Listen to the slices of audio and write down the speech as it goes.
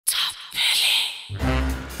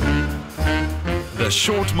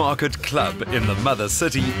Shortmarket Club in the mother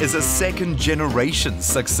city is a second-generation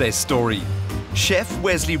success story. Chef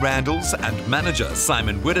Wesley Randles and manager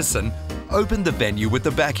Simon Widdison opened the venue with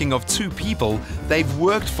the backing of two people they've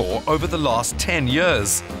worked for over the last 10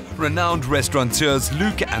 years, renowned restaurateurs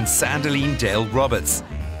Luke and Sandalene Dale-Roberts.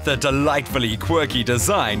 The delightfully quirky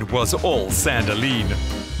design was all Sandalene.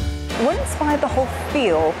 What inspired the whole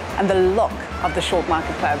feel and the look of the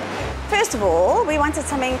Shortmarket Club? First of all, we wanted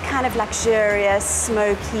something kind of luxurious,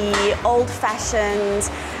 smoky,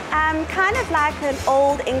 old-fashioned, kind of like an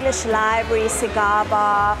old English library cigar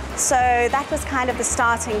bar. So that was kind of the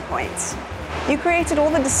starting point. You created all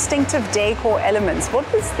the distinctive decor elements.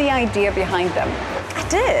 What was the idea behind them? I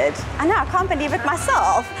did. I know, I can't believe it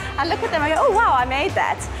myself. I look at them and I go, oh wow, I made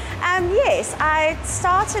that. Yes, I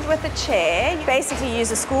started with a chair, you basically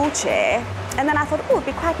use a school chair, and then I thought, oh, it'd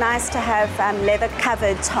be quite nice to have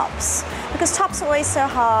leather-covered tops, because tops are always so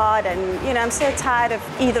hard, and you know, I'm so tired of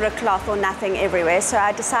either a cloth or nothing everywhere, so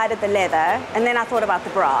I decided the leather, and then I thought about the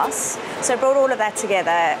brass, so I brought all of that together,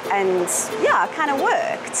 and yeah, it kind of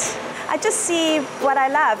worked. I just see what I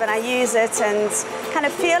love and I use it and kind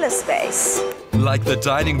of feel a space. Like the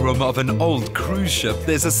dining room of an old cruise ship,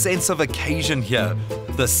 there's a sense of occasion here.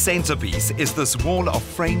 The centerpiece is this wall of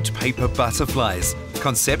framed paper butterflies,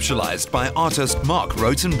 conceptualized by artist Mark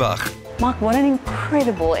Rautenbach. Mark, what an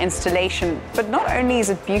incredible installation. But not only is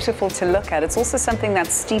it beautiful to look at, it's also something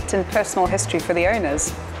that's steeped in personal history for the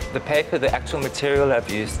owners. The paper, the actual material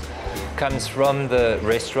I've used, comes from the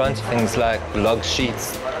restaurant, things like log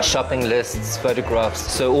sheets, shopping lists, photographs.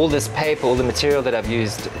 So all this paper, all the material that I've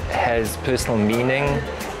used has personal meaning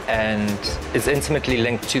and is intimately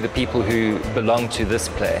linked to the people who belong to this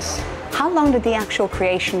place. How long did the actual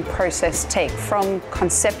creation process take from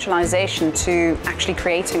conceptualization to actually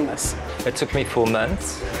creating this? It took me 4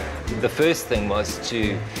 months. The first thing was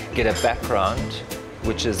to get a background,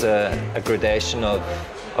 which is a gradation of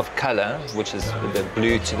color, which is the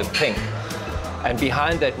blue to the pink. And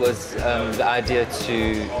behind that was the idea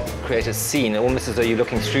to create a scene, almost as though you're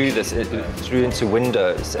looking through into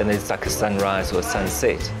windows and it's like a sunrise or a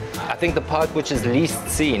sunset. I think the part which is least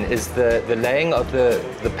seen is the laying of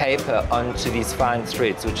the paper onto these fine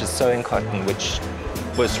threads, which is sewing cotton, which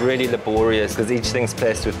was really laborious because each thing's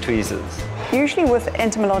placed with tweezers. Usually with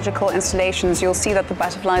entomological installations, you'll see that the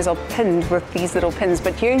butterflies are pinned with these little pins,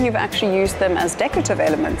 but here you've actually used them as decorative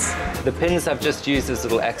elements. The pins I've just used as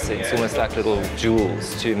little accents, almost like little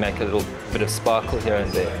jewels to make a little bit of sparkle here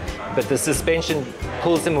and there. But the suspension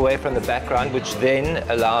pulls them away from the background, which then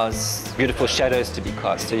allows beautiful shadows to be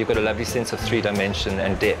cast. So you've got a lovely sense of 3D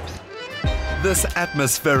and depth. This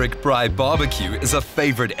atmospheric braai barbecue is a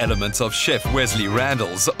favorite element of Chef Wesley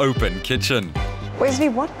Randles' open kitchen. Wesley,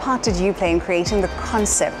 what part did you play in creating the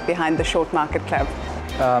concept behind the Shortmarket Club?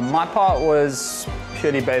 My part was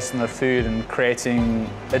purely based on the food and creating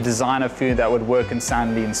a design of food that would work in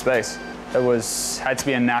Sandalene space. It had to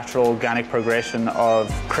be a natural, organic progression of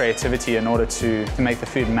creativity in order to make the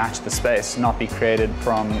food match the space, not be created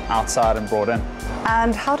from outside and brought in.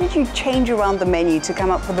 And how did you change around the menu to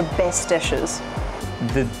come up with the best dishes?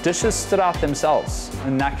 The dishes stood out themselves,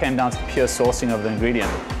 and that came down to pure sourcing of the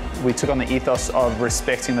ingredient. We took on the ethos of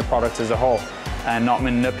respecting the product as a whole and not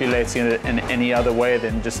manipulating it in any other way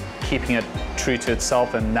than just keeping it true to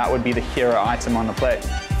itself, and that would be the hero item on the plate.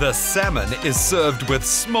 The salmon is served with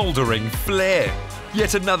smouldering flair.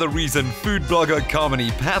 Yet another reason food blogger Kamini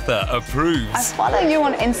Pather approves. I follow you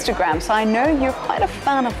on Instagram, so I know you're quite a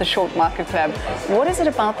fan of the Shortmarket Club. What is it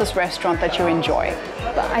about this restaurant that you enjoy?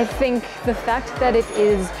 I think the fact that it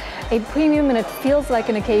is a premium and it feels like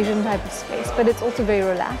an occasion type of space, but it's also very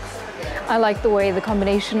relaxed. I like the way the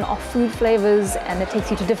combination of food flavors and it takes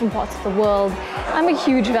you to different parts of the world. I'm a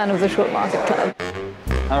huge fan of the Shortmarket Club.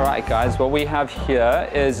 All right, guys, what we have here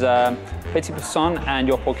is petit poisson and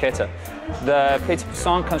your porchetta. The petit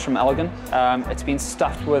poisson comes from Elgin. It's been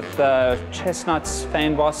stuffed with chestnuts,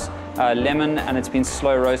 fynbos, lemon, and it's been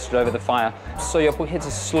slow roasted over the fire. So your porchetta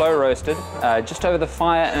is slow roasted, just over the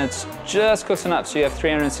fire, and it's just cooked enough so you have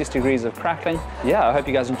 360 degrees of crackling. Yeah, I hope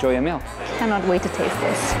you guys enjoy your meal. Cannot wait to taste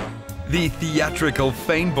this. The theatrical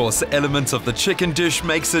fynbos element of the chicken dish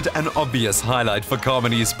makes it an obvious highlight for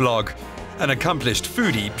Kamini's blog. An accomplished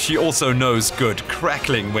foodie, she also knows good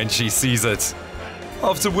crackling when she sees it.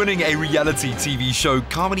 After winning a reality TV show,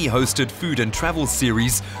 Kamini hosted food and travel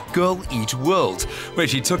series Girl Eat World, where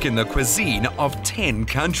she took in the cuisine of 10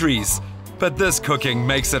 countries. But this cooking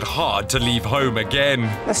makes it hard to leave home again.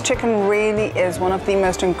 This chicken really is one of the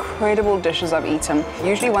most incredible dishes I've eaten.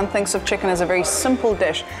 Usually one thinks of chicken as a very simple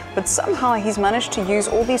dish, but somehow he's managed to use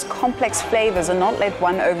all these complex flavors and not let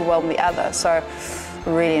one overwhelm the other. So,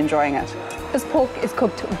 really enjoying it. This pork is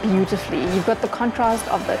cooked beautifully. You've got the contrast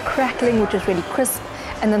of the crackling, which is really crisp,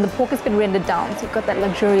 and then the pork has been rendered down, so you've got that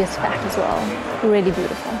luxurious fat as well. Really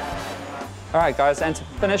beautiful. All right, guys, and to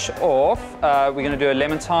finish off, we're going to do a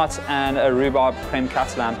lemon tart and a rhubarb creme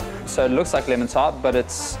catalan. So it looks like lemon tart, but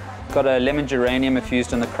it's got a lemon geranium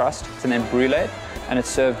infused in the crust. It's an brulee, and it's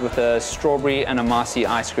served with a strawberry and a marcy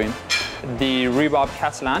ice cream. The rhubarb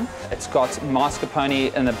catalan, it's got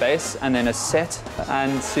mascarpone in the base and then a set.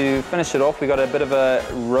 And to finish it off, we got a bit of a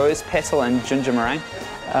rose petal and ginger meringue.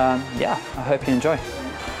 Yeah, I hope you enjoy.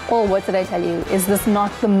 Well, what did I tell you? Is this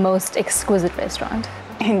not the most exquisite restaurant?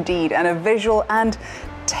 Indeed, and a visual and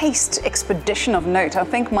taste expedition of note. I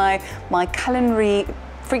think my culinary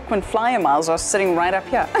frequent flyer miles are sitting right up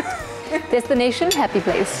here. Destination, happy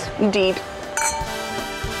place. Indeed.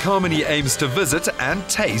 Kamini aims to visit and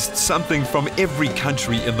taste something from every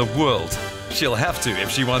country in the world. She'll have to if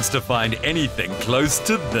she wants to find anything close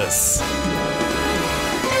to this.